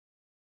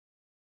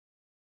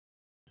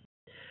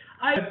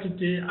I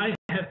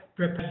have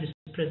prepared this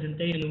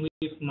presentation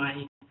with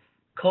my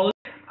colleague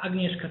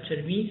Agnieszka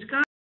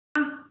Czerwińska,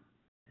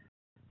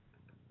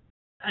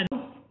 and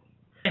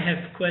I have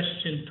a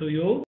question to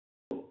you.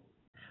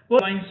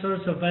 What is the main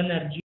source of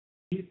energy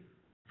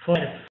for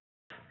Earth?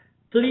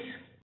 Please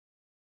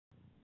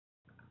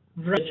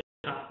write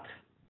the chat.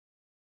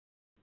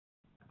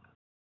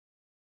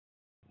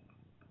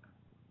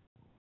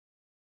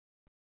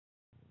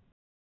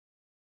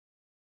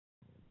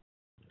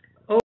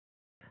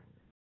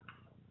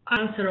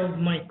 Answer of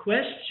my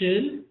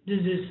question, this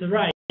is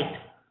right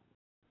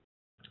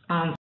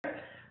answer.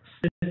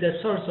 The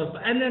source of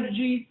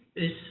energy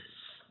is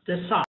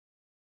the sun.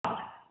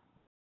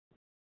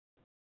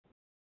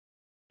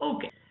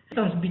 Okay, the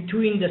distance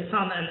between the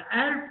sun and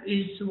Earth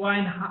is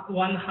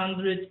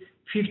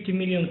 150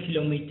 million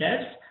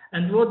kilometers.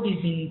 And what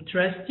is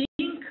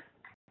interesting,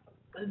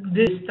 the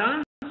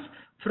distance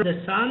from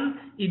the sun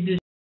is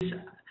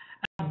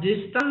a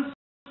distance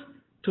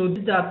to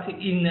that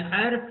in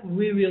Earth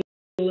we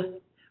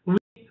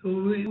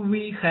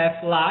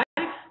have life,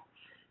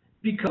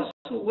 because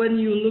when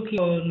you look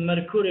on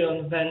Mercury,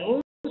 on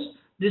Venus,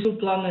 this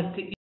planet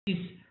is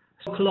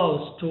so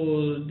close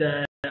to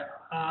the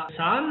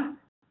sun,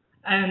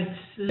 and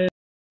the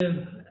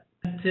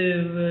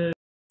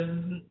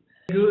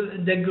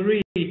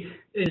degree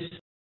is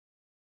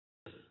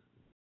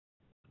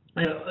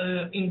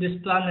in this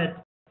planet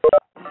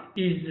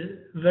is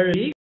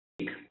very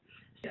big,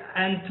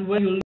 and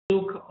when you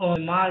look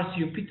on Mars,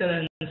 Jupiter,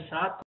 and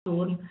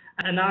Saturn,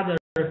 another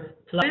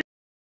planet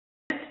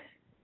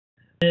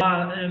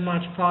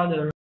much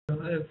farther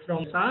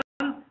from the sun,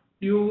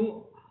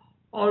 you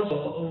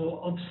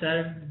also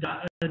observe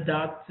that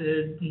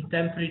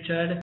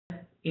temperature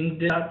in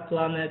that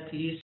planet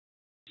is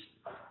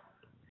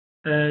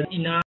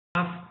enough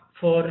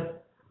for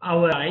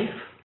our life.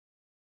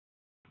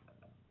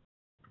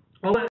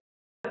 How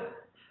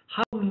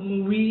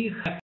we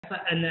have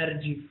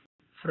energy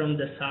from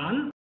the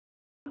sun?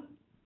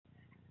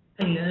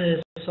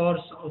 A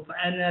source of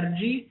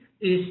energy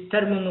is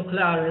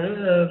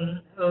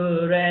thermonuclear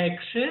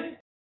reaction,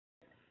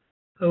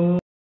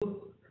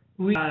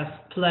 which has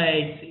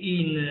place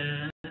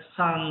in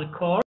sun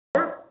core,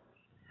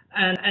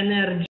 and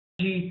energy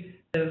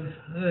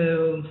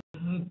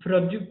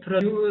produced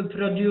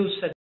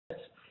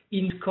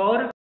in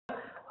core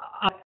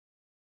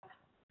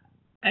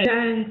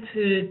and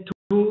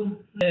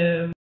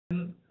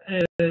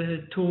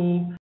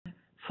to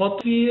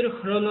photosphere,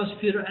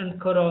 chromosphere, and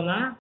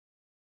corona.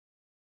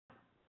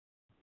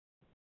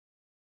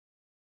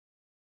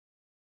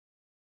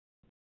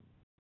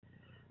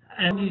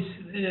 And it's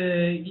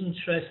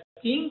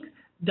interesting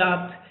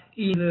that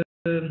in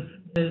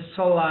the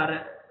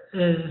solar,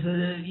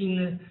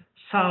 in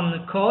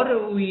sun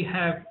core, we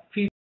have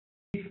 50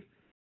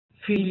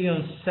 billion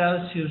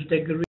Celsius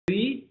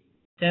degree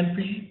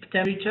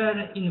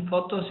temperature. In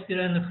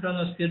photosphere and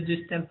chromosphere,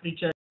 this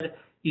temperature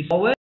is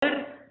lower,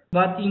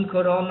 but in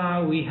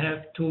corona we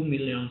have 2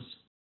 million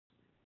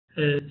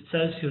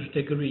Celsius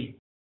degree.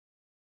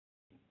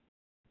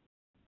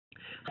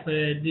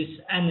 This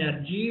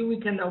energy, we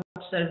can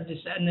observe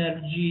this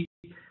energy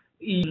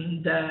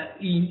in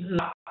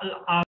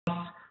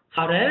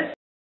stars,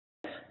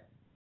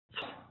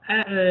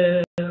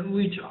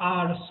 which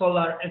are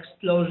solar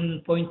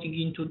explosion pointing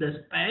into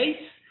the space,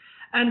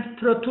 and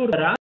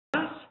protuberance,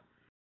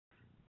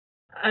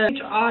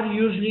 which are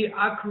usually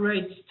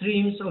accurate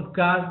streams of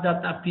gas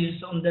that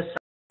appears on the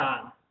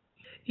sun.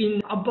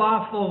 In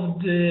above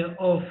of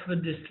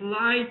the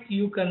slide,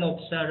 you can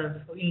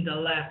observe in the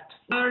left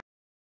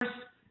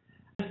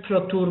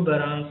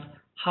protuberance,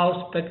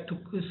 how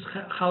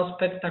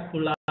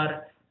spectacular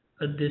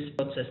this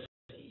process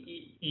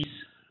is.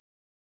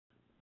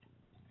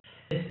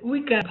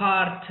 We can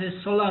part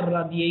solar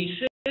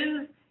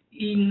radiation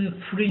in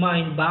three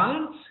main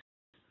bands: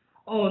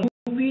 on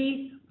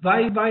UV,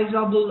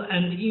 visible,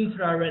 and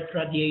infrared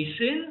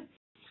radiation.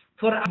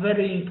 For us,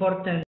 very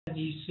important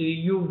is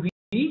UV,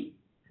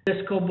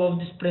 the scope of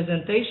this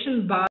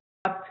presentation, but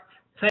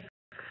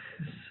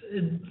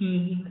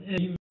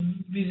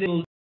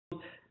visible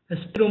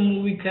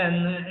spectrum, we can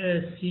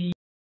see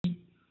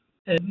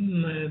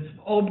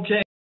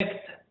object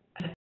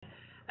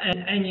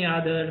and any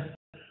other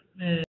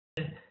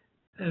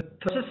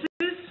processes.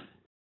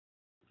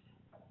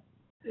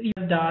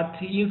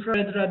 That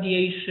infrared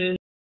radiation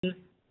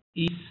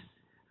is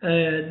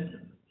the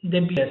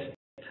biggest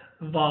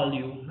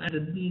value,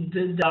 and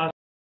the last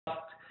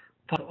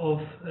part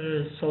of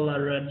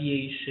solar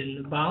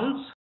radiation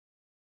bounds.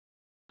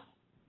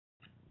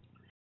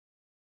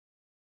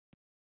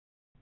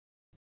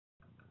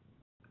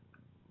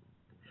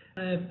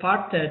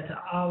 Parted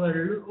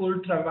our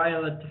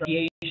ultraviolet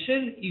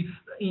radiation if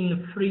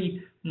in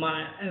three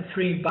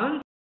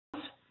bands.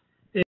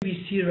 We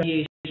see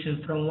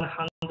radiation from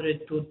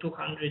 100 to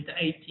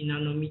 280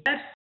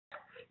 nanometers,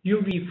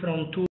 UV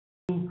from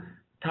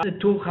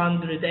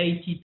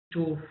 280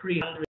 to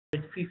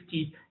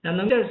 350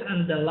 nanometers,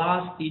 and the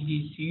last it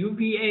is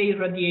UVA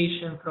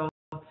radiation from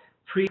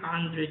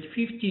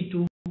 350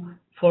 to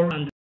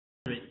 400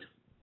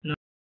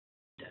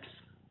 nanometers.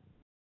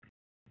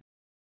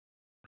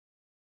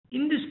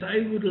 In this,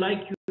 I would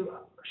like to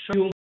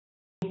show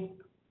you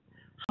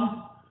how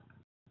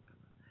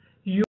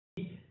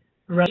UV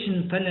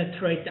radiation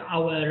penetrates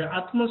our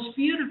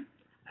atmosphere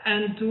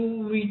and to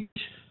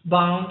which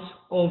bounds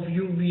of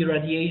UV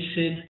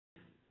radiation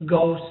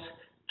goes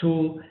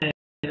to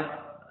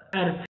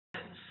Earth's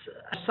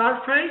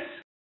surface.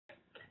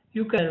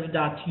 You can see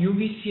that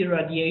UVC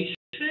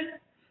radiation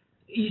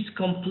is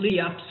completely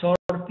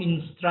absorbed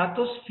in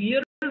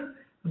stratosphere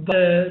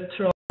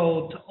through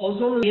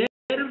ozone layer.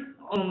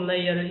 Ozone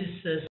layer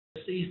is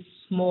a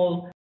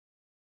small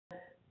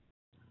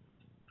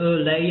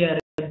layer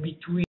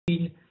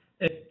between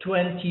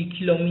 20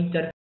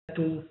 kilometers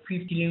to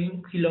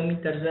 50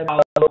 kilometers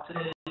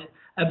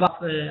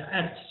above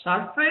Earth's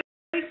surface.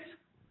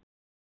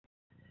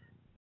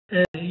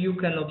 You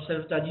can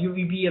observe that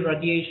UVB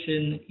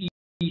radiation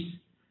is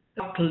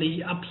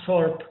partly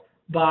absorbed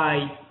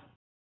by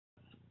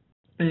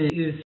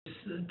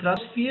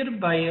stratosphere,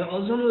 by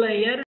ozone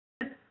layer,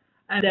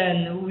 and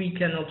then we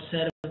can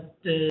observe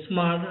the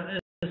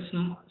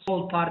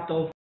small part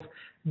of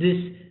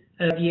this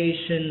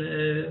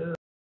radiation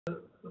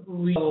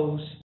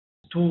goes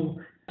to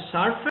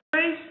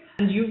surface,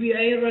 and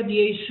UVA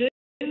radiation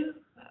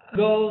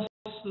goes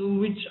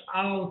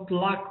without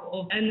lack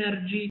of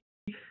energy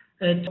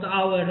to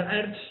our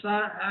Earth,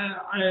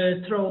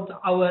 through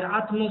our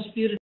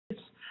atmosphere,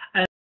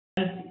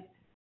 and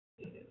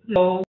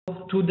go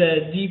to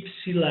the deep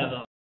sea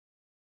level.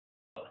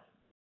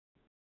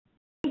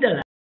 On the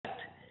left,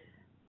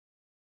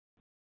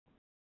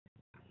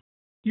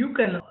 you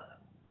can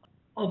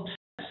observe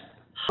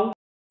how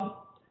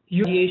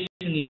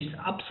radiation is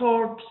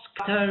absorbed,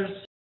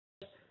 scatters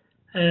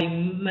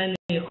many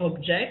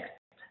objects,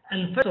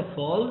 and first of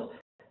all,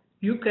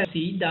 you can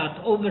see that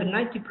over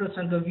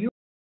 90% of you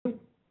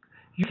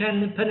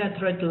can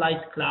penetrate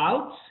light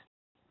clouds.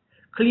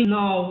 Clean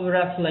now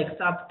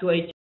reflects up to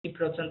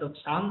 80% of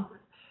sun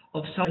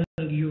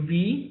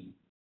UV.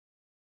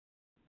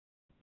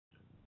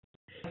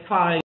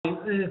 By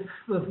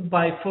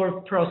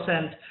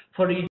 4%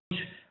 for each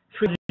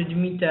 300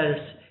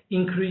 meters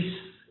increase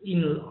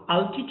in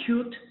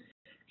altitude.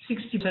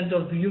 60%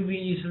 of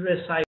UV is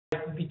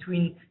received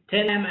between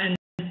 10 am and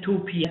 2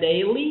 p.m.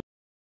 daily.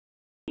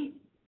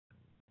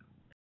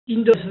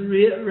 Indoors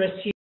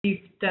receive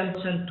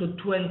 10% to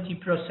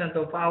 20%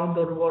 of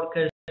outdoor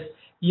workers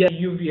yearly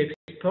UV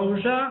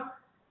exposure.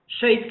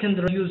 Shade can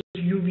reduce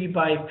UV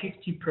by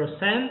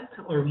 50%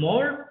 or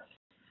more.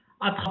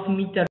 At half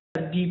meter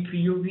deep,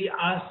 UV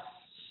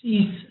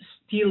is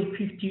still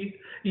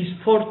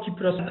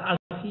 40% as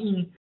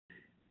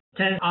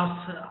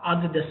at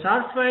the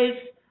surface,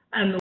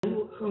 and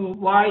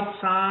white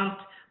sand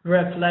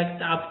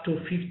reflects up to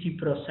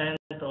 50%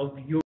 of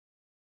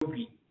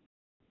UV.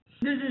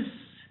 This is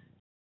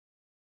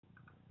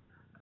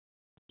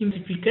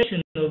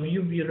simplification of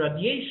UV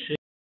radiation.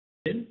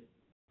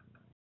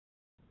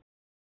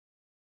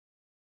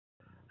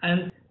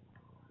 And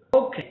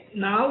okay,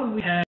 now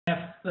we have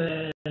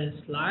a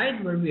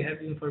slide where we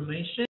have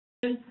information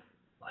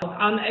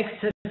on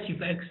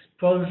excessive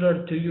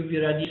exposure to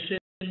UV radiation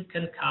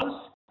can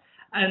cause,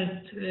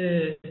 and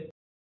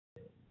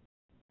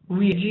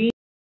we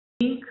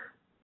link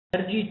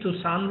allergy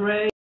to sun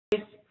rays,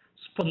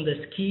 spot on the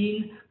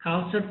skin,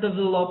 cancer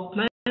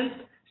development,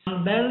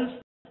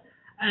 sunburns,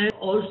 and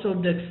also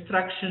the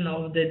extraction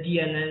of the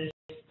DNA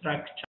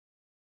structure.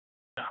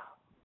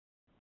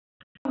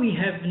 We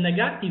have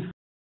negative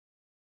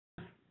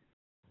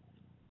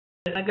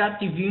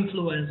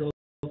influence of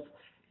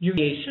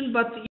radiation,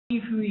 but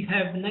if we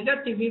have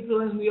negative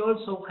influence, we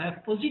also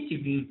have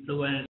positive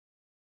influence.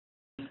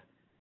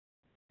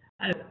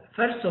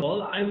 First of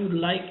all, I would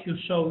like to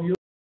show you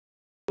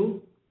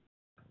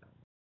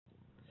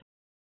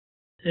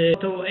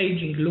how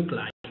aging looks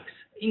like.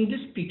 In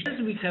these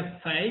pictures, we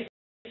have face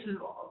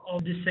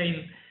of the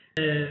same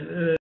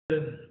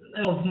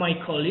of my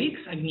colleagues,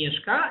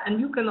 Agnieszka, and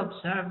you can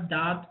observe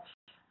that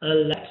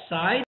left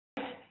side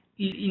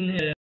is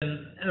in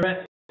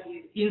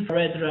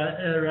infrared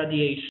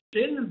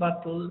radiation,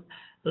 but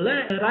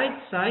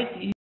right side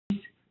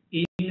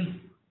is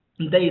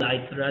in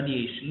daylight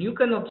radiation. You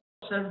can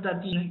observe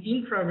that in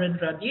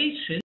infrared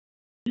radiation,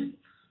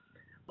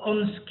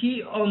 on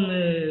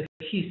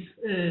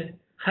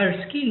her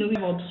skin, we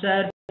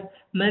observe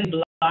many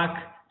black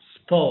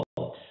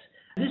spots.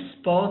 This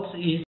spot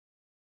is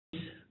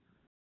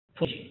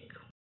aging.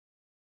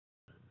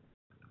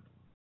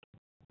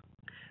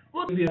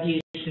 What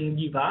radiation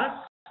gives us?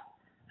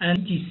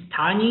 And it is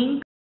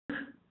tanning,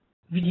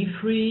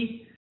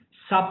 VD-free,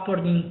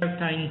 supporting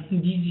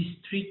certain disease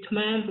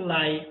treatment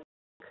like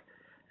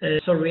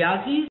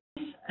psoriasis,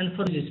 and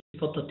for this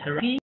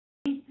phototherapy.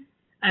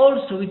 And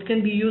also, it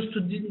can be used to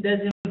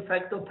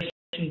disinfect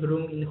operating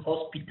room in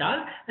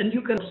hospital, and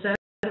you can observe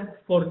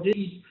for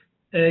this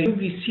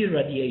UVC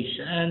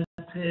radiation. And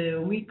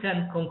we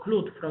can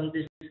conclude from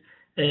this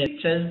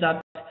picture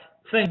that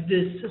thanks to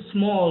this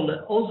small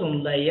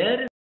ozone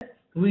layer,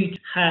 which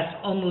has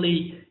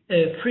only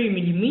 3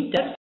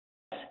 millimeters,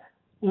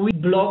 we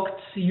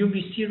blocked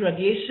UVC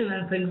radiation,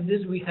 and thanks to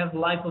this we have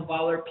life of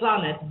our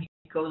planet,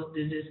 because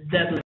this is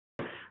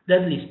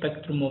deadly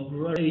spectrum of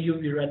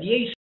UV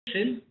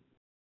radiation.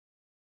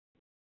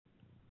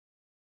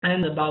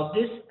 And about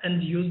this,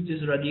 and use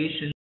this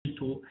radiation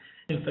to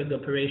infect the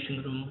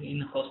operation room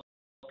in hospital.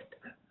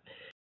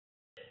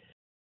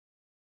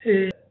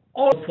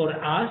 Also for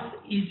us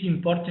is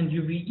important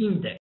UV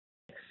index.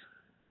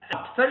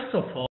 First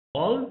of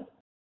all,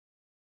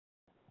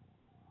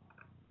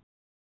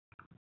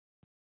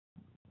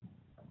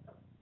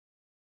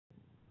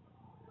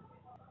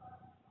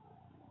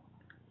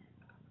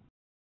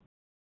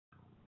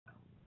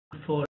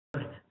 for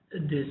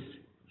this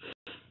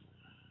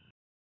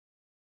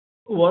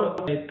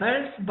work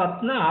papers,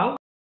 but now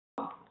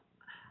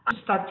I'm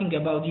starting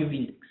about UV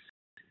index.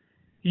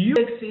 UV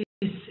index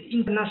is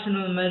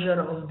international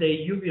measure of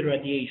the UV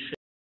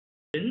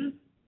radiation,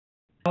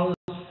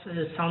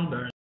 causes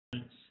sunburns.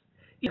 It's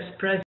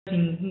expressed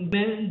in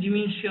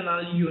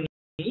dimensional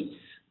units,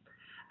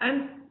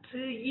 and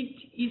it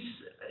is,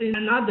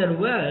 in other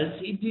words,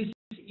 it is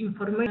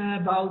information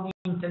about the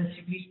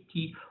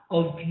intensity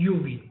of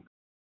UV.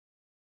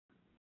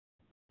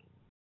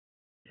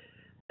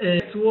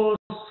 It was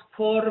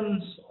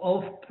forms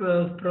of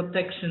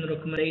protection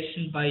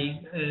recommendation by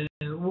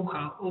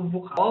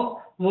WHO,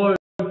 World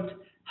Health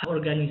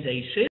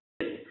Organization,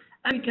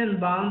 and we can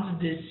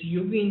bound this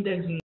UV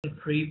index in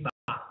 3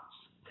 bands.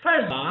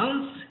 First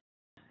band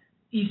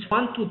is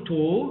 1 to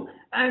 2,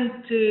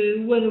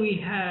 and when we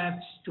have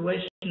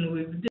situation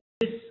with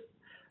this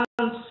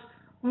bands,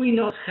 we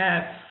not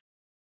have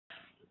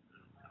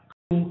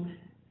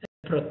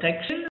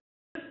protection,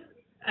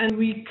 and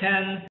we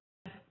can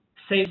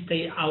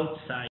stay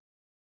outside.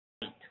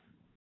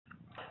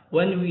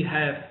 When we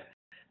have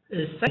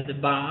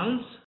second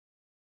bands,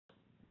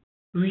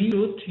 we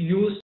should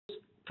use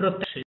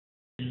protections.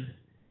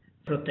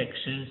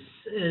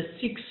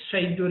 6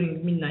 shade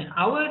during midnight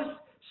hours,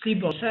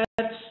 sleep on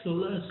shirts,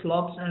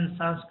 slopes, and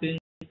sunscreen,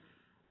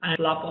 and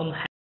slap on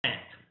head.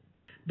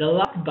 The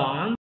last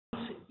band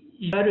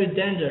is very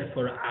dangerous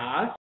for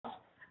us,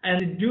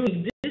 and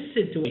during this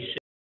situation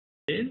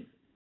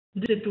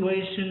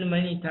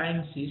many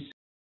times is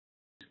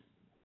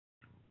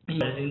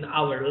in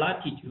our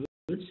latitudes,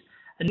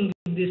 and in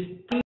this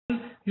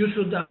time you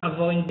should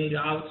avoid being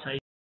outside.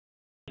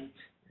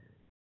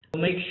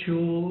 Make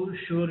sure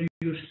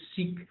you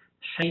seek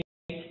shade,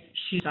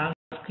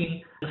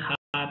 sunscreen, and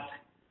hat,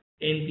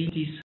 and it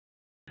is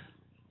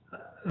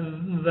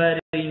very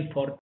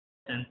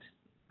important.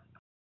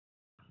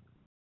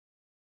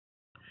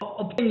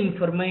 Obtain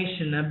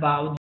information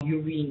about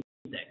UV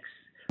index.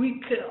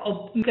 We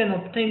can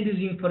obtain this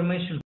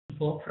information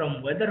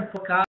from weather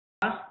forecast,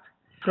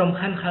 from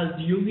handheld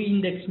UV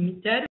index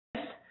meters,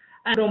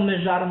 and from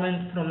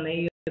measurement from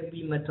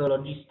ARB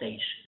meteorology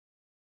station.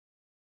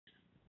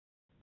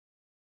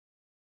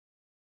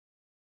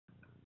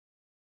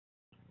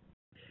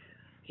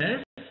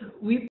 Yes,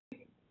 we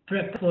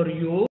prepare for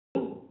you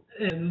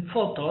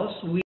photos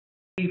with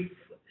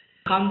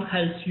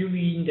handheld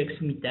UV index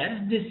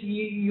meters. This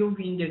UV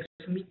index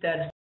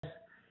meter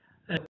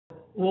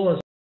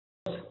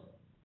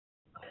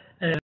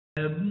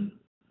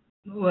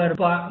were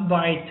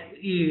bought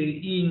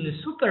in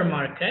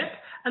supermarket,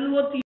 and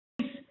what is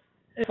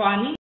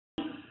funny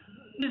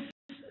is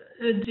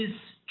this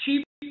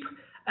cheap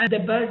and the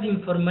best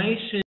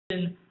information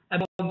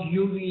about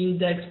UV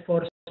index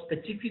for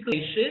specific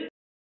location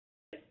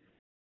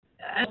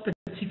at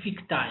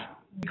specific time,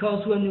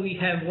 because when we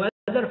have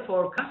weather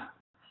forecast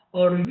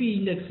or UV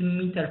index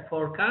meter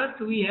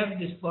forecast, we have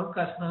this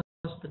forecast on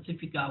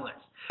specific hours.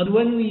 But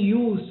when we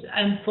use,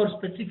 and for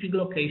specific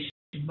location,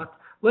 but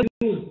when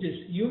we use this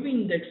UV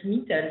index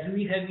meters,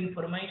 we have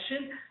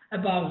information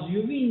about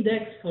UV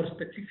index for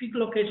specific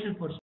location,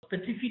 for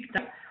specific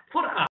time,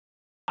 for us.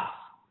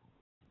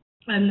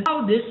 And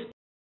how this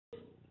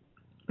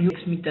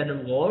UV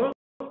meter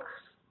works,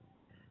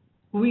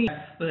 we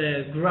have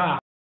a graph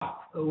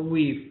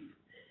with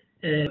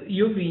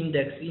UV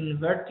index in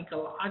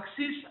vertical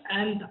axis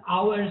and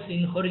hours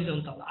in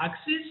horizontal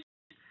axis.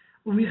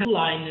 We have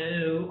line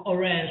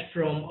orange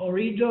from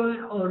Oregon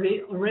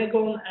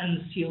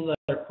and silver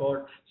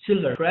for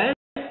Silvercrest,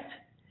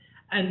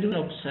 and we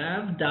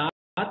observe that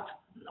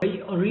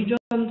Oregon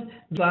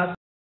gives us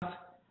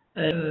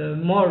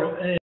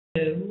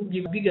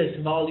the biggest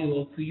value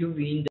of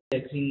UV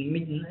index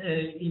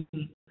in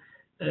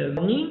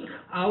morning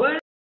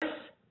hours,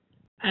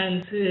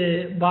 and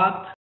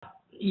but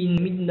in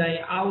midnight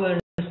hours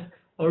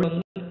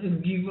Oregon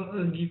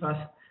give us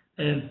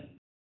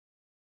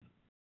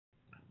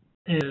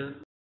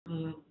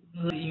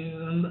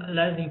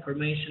less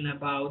information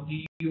about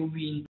the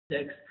UV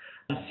index.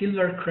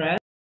 Silvercrest,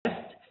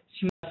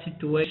 similar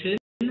situation,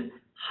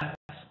 has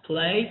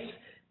place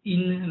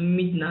in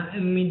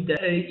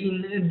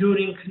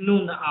during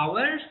noon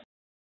hours.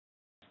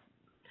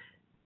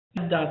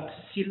 That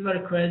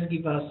Silvercrest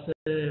give us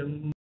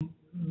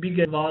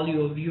bigger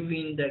value of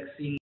UV index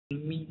in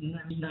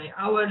midnight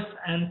hours,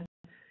 and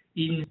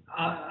in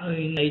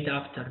late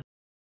afternoon.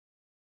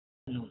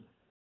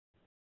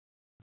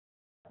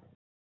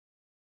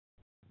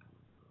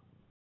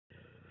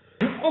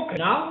 Okay,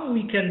 now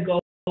we can go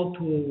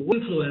to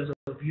influence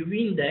of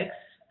UV index,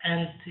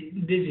 and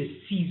this is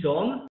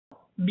season,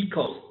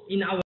 because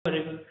in our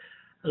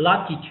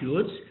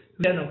latitudes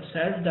we can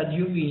observe that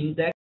UV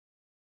index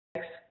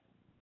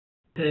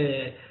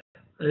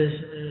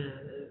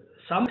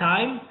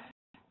sometimes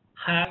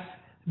has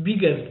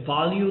biggest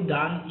value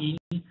than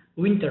in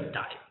winter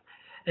time.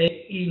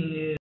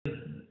 In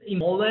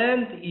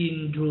Poland,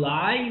 in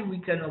July, we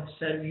can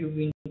observe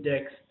UV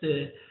index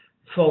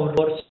for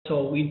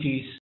Warsaw, it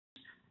is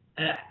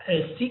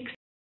 6.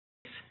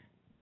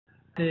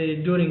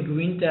 During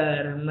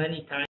winter,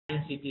 many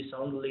times it is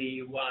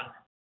only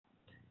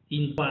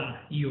 1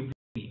 UV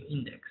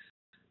index.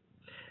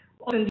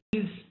 On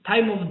this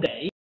time of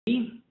day,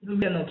 we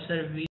can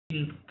observe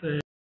in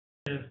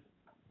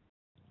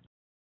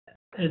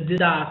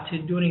that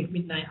during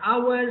midnight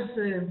hours,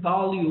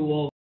 value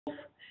of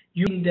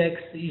UV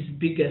index is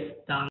biggest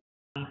than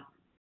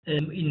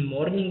in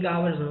morning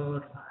hours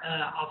or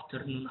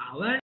afternoon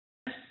hours.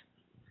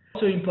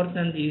 Also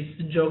important is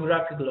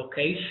geographic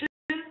location,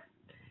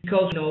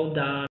 because we know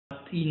that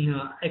in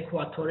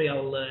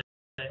equatorial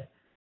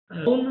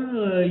zone,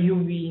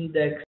 UV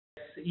index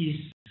is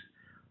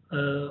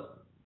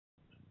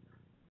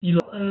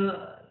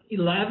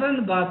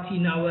 11, but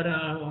in our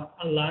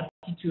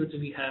latitude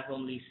we have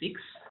only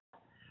 6.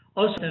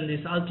 Also, and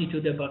this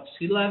altitude above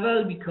sea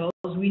level, because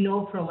we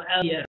know from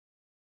earlier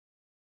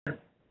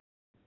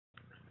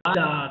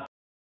that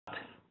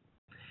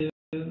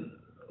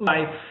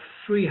by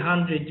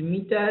 300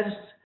 meters,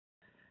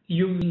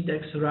 UV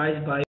index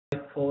rise by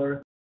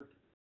 4%.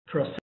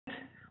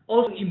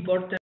 Also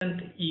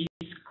important is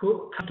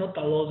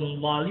total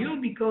ozone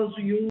value, because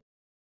you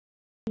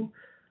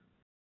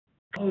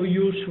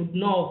should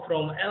know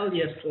from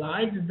earlier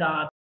slides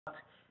that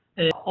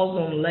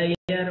ozone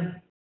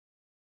layer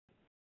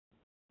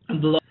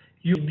blocks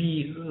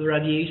UV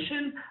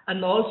radiation,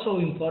 and also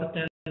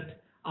important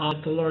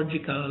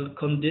meteorological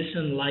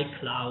condition like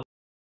clouds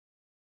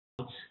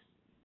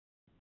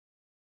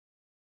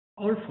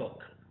or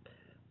fog.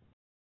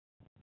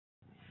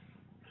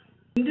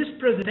 In this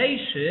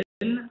presentation,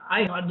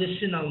 I have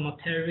additional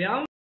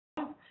material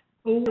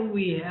where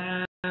we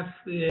have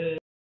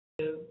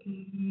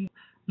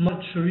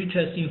much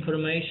richer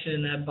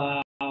information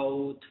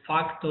about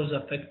factors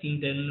affecting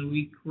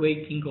the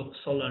weighting of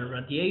solar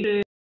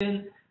radiation.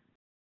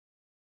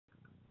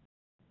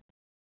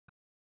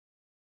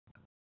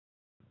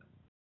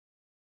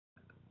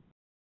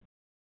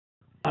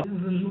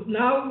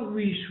 Now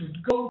we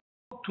should go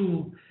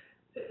to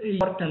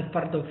important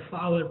part of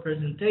our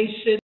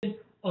presentation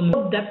on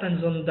what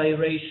depends on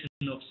duration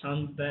of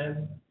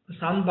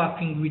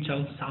sunbathing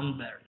without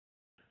sunburn,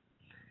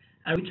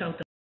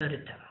 without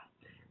erythema.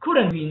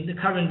 Current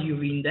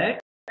UV index,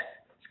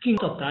 skin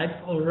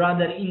phototype, or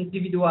rather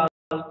individually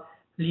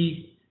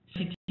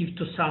sensitive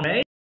to sun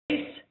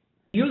rays,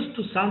 used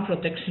to sun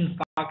protection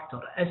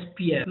factor,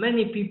 SPF.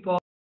 Many people,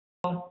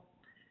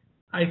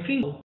 I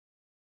think,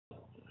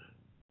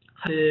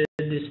 had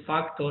this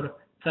factor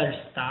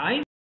first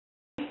time.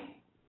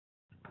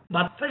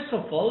 But first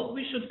of all,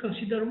 we should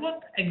consider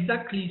what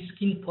exactly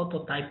skin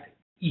phototype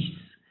is.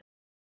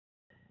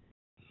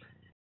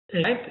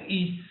 Type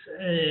is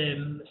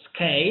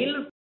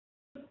scale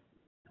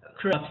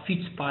at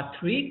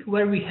Fitzpatrick,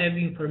 where we have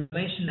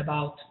information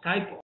about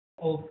type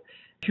of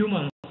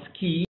human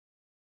skin,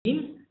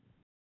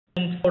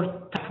 and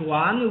for type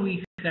 1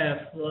 we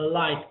have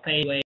light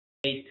pale white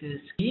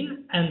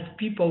skin, and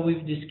people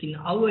with the skin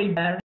always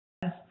burns,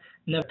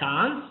 never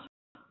tans.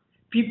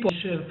 People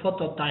with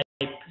phototype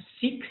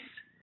 6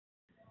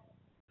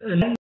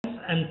 and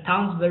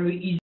tans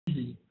very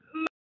easily.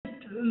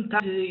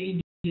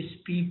 It is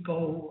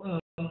people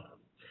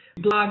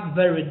black,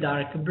 very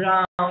dark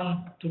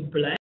brown to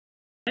black.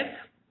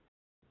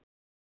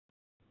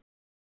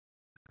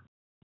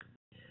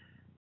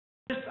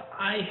 First,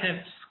 I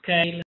have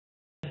scale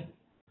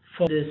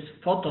for this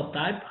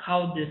phototype,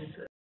 how this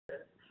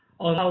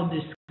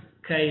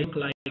scale look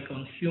like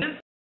on humans.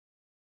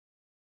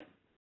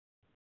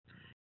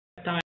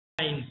 Time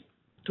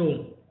to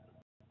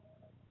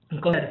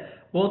consider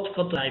what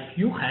phototype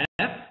you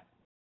have,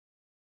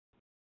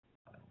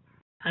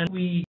 and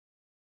we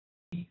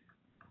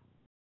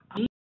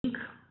think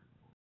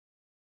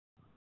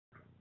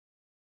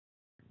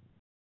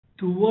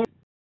to work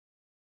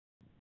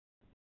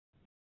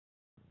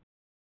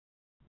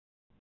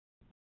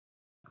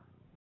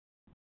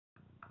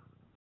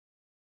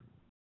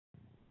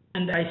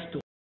and exercise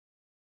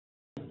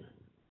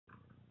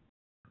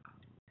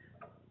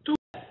 2.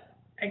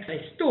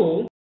 Exercise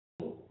 2,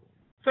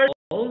 first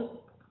of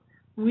all,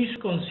 we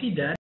should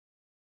consider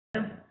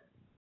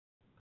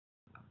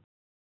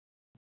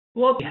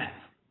what we have.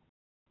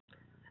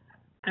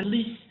 And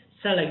please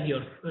select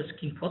your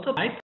skin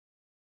phototype.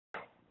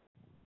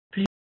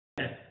 Please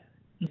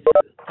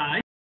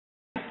type.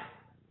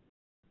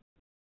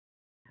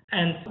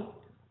 And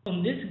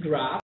on this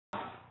graph,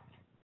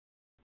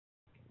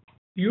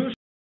 use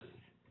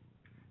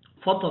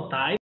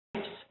phototypes.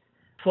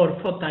 For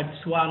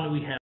phototypes 1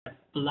 we have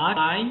black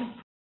line,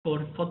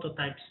 for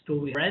phototypes 2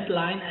 we have red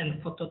line,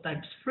 and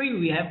phototypes 3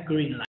 we have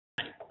green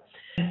line.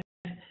 And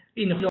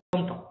in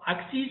horizontal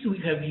axis we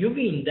have UV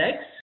index,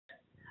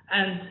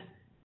 and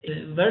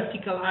in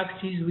vertical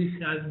axis we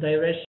have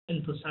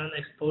direction to sun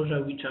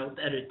exposure without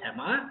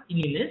erythema in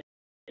units.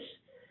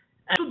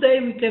 And today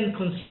we can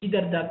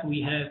consider that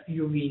we have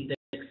UV index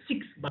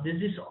 6, but this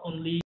is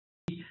only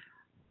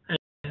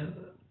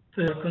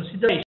for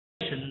consideration.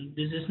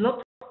 This is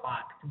not a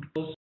fact,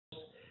 because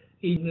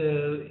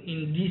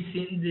in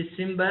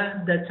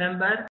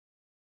December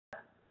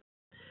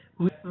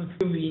we have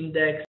UV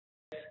index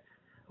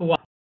 1.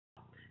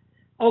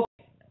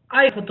 Okay,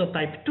 I have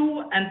phototype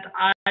 2,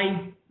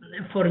 and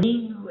for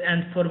me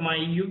and for my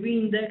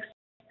UV index,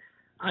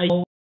 I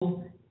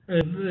go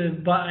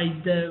by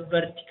the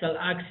vertical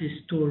axis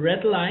to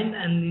red line,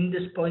 and in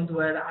this point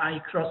where I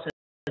cross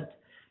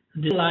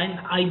this line,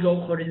 I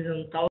go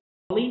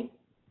horizontally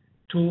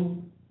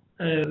to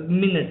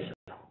minutes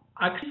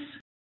axis,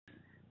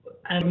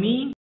 and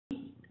me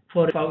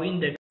for UV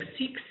index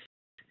 6,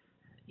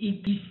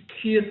 it is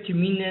 30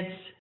 minutes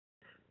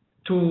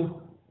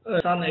to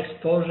sun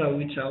exposure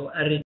without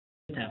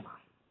erythema.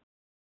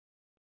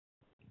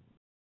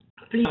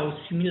 Please now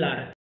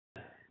similar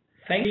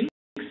things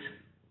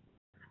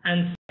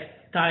and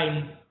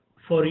time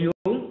for you,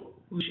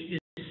 which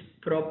is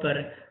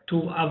proper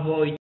to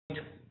avoid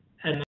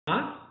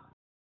erythema.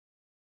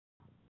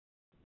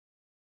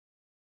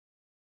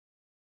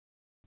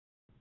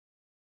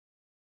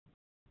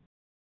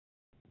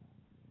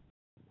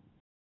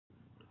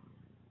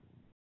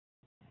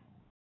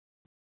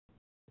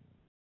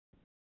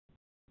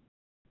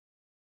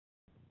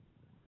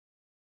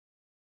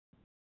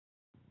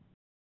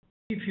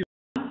 If you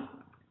want,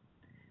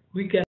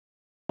 we can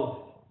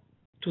go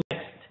to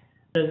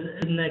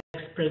the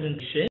next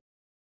presentation.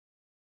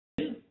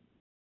 In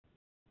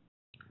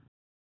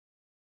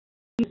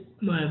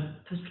my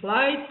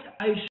slide,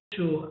 I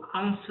should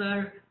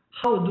answer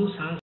how do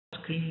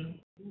sunscreens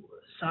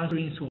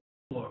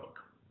work.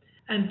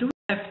 And we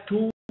have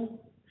two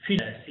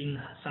filters in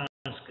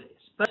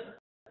sunscreens. But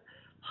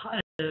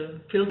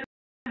filter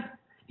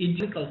is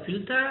chemical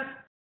filter,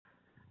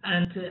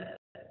 and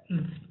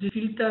the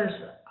filters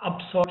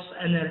absorbs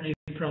energy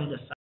from the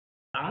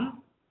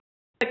sun.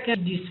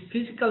 Second, these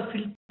physical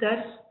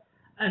filters,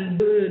 and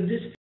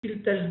these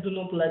filters do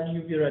not let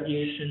UV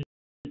radiation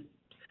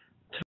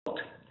through.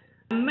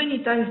 And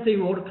many times they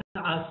work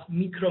as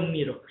micro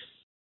mirrors.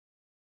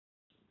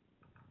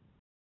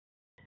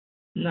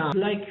 Now, I'd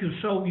like to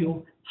show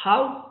you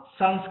how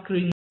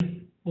sunscreen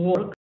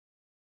works.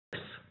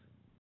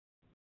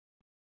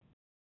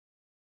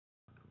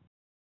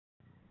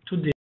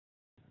 Today,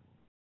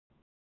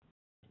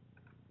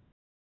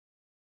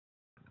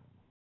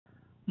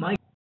 my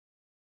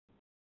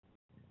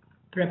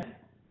prep.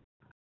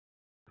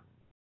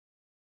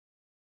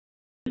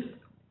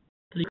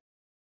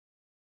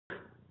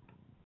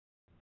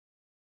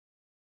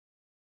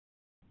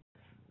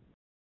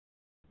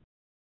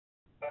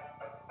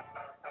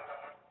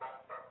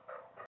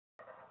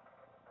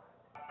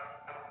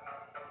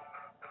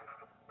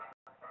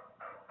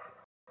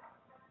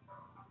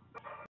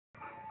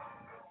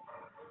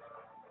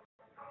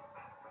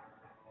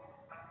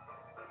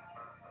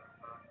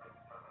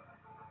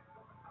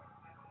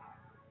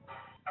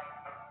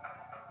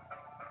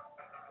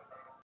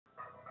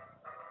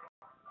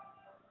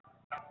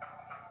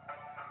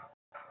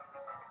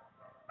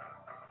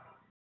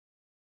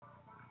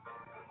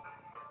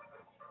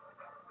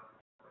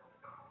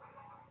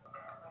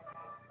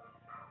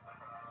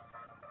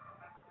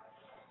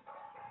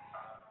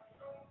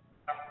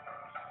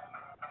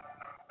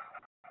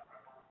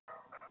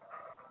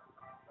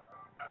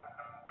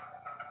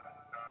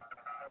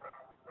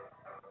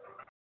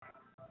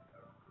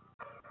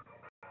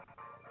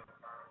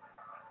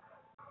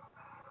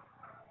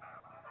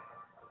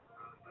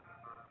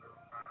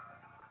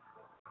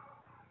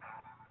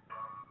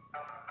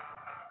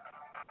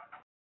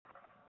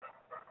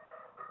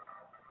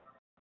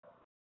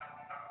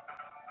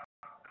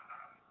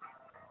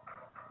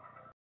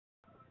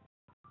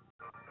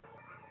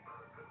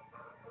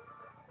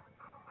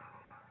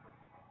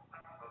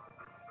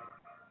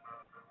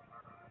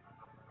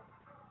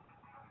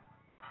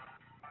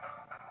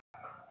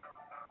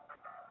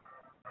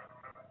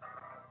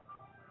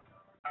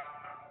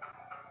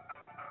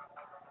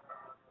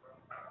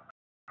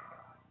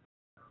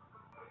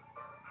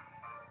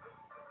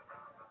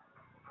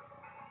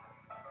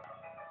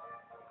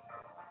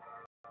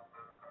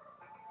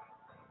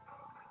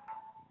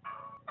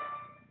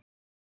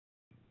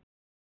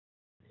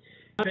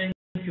 Thank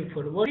you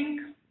for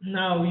watching.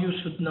 Now you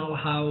should know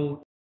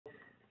how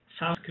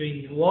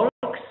sunscreen works.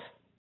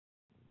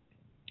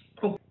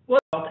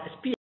 What about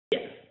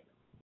SPF?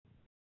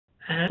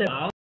 And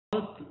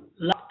about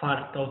last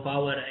part of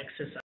our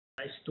exercise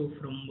 2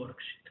 from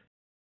worksheet.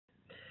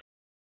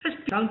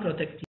 SPF sun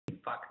protective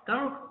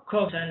factor,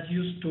 cause and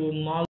used to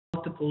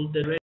multiple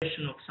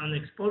duration of sun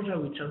exposure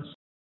without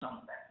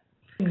sunburn.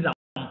 Example,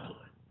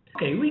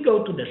 Okay, we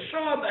go to the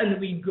shop and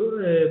we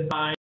go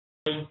buy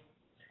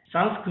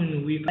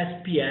sunscreen with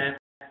SPF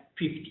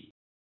 50.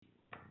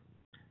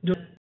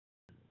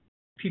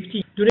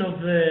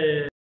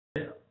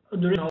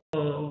 During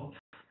of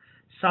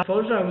sun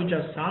exposure, which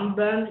is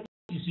sunburn,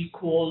 is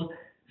equal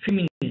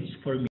 3 minutes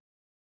for me.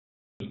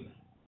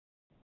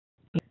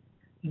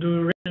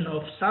 Duration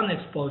of sun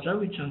exposure,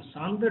 which is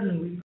sunburn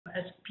with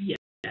SPF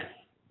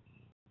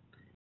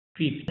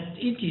 50, and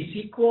it is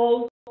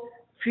equal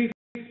 50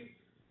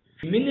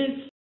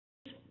 minutes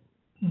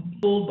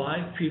by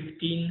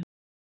 15.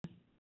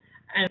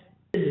 And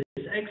this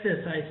is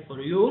exercise for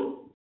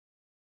you.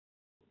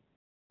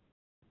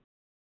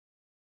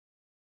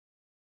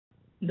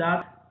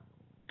 That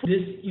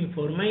this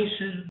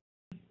information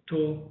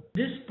to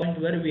this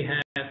point where we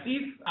have,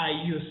 if I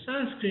use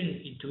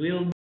sunscreen, it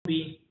will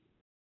be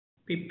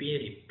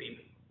PPRP.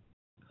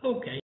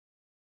 Okay.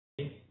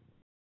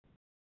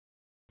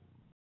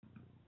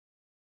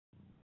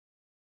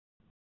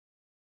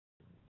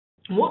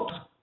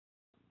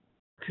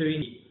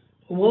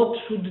 What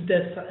should the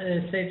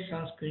safe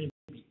sunscreen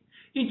be?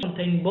 It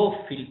contains both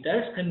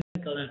filters,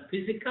 chemical and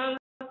physical.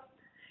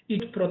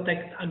 It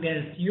protects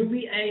against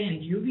UVA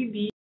and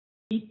UVB.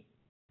 It's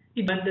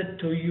intended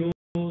to use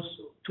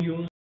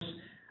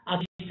at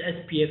least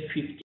SPF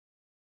 50.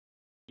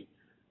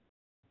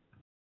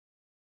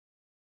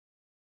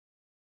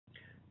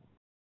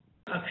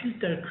 A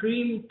filter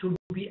cream to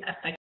be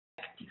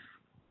effective.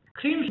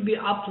 Cream should be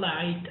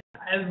applied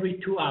every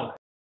 2 hours.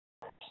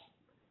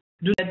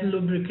 Do not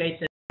lubricate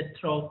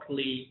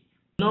thoroughly.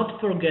 Not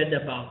forget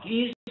about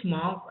ears,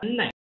 mouth, and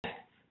neck.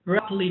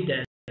 Roughly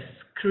the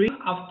cream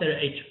after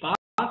each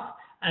bath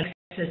and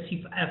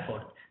excessive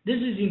effort. This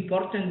is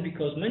important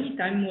because many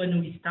times when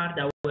we start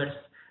our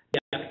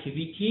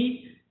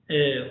activity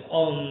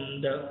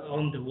on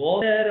the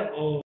water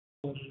or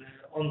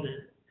on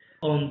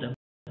the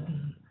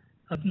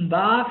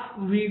bath,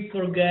 we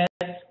forget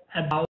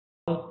about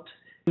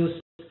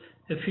use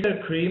the filter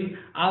cream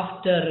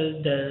after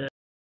the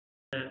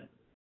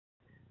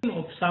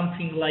of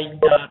something like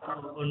that,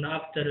 or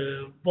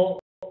after ball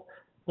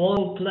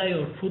play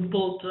or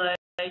football play.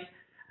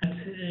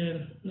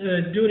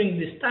 And during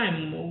this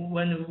time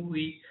when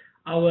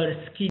our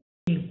skin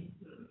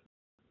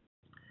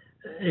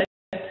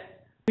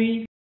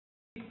we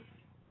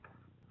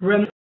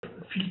remove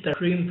filter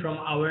cream from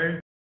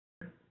our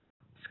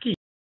skin.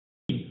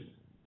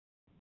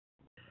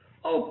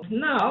 Oh,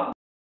 now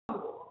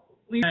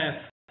we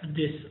have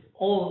this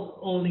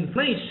all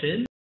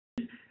information.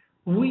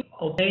 We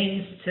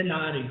obtain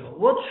scenario.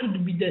 What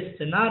should be the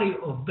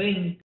scenario of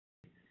being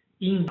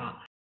in sun?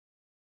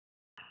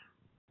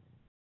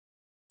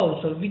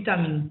 Also,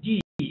 vitamin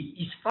D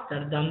is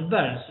faster than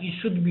burns. It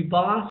should be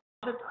balanced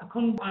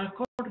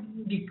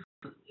accordingly.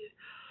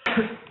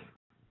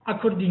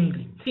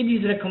 It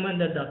is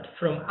recommended that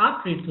from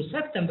April to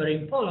September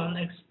in Poland,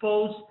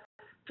 expose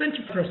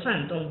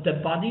 20% of the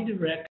body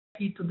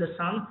directly to the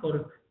sun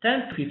for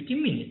 10 to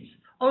 15 minutes.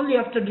 Only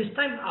after this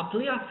time,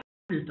 apply a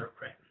filter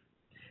cream.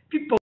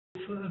 People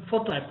with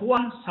phototype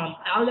 1, some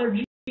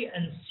allergy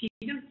and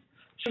skin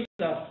should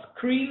use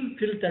cream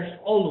filters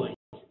always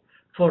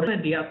for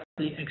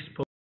immediately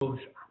exposure.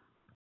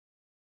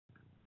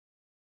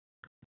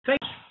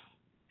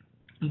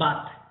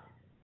 But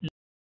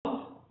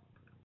now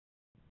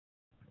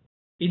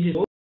it is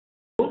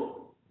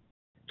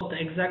what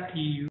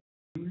exactly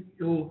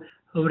you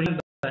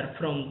remember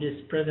from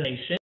this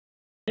presentation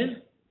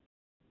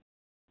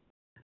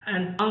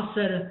and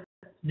answer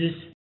this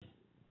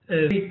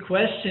big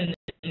question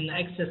in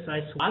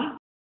exercise 1.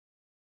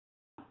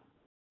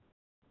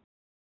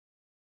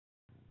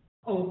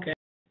 Okay,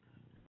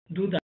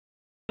 do that.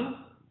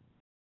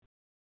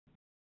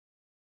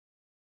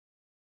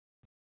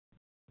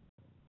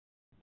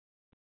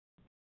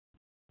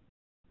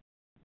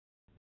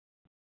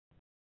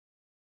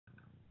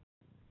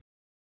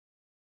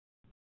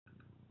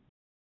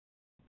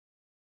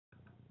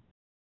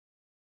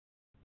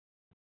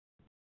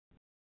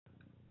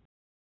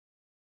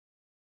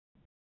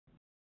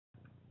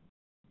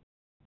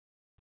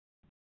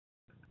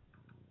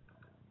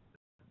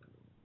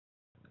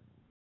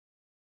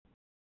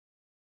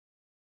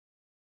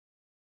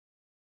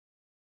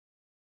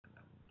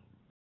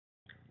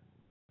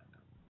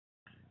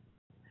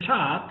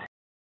 Chat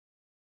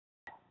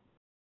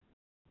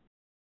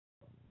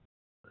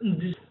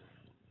this.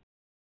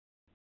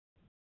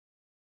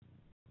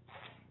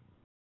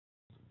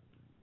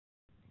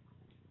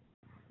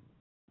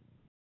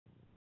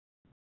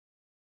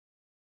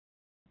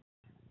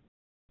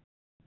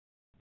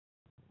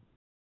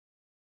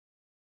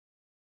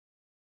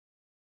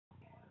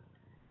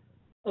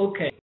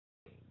 Okay,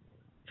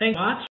 thank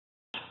you much.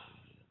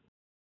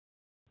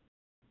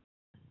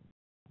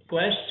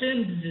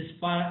 Question, this is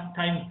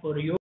time for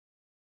you.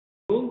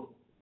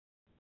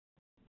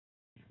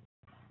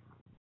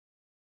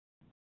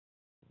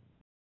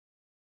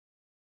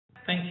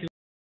 Thank you.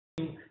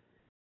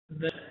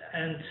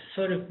 And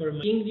sorry for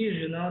my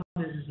English,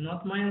 this is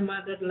not my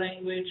mother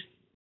language.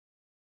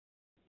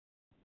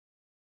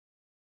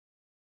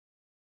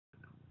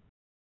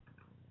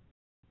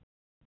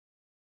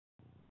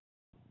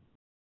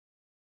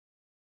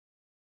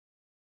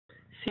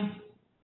 See you.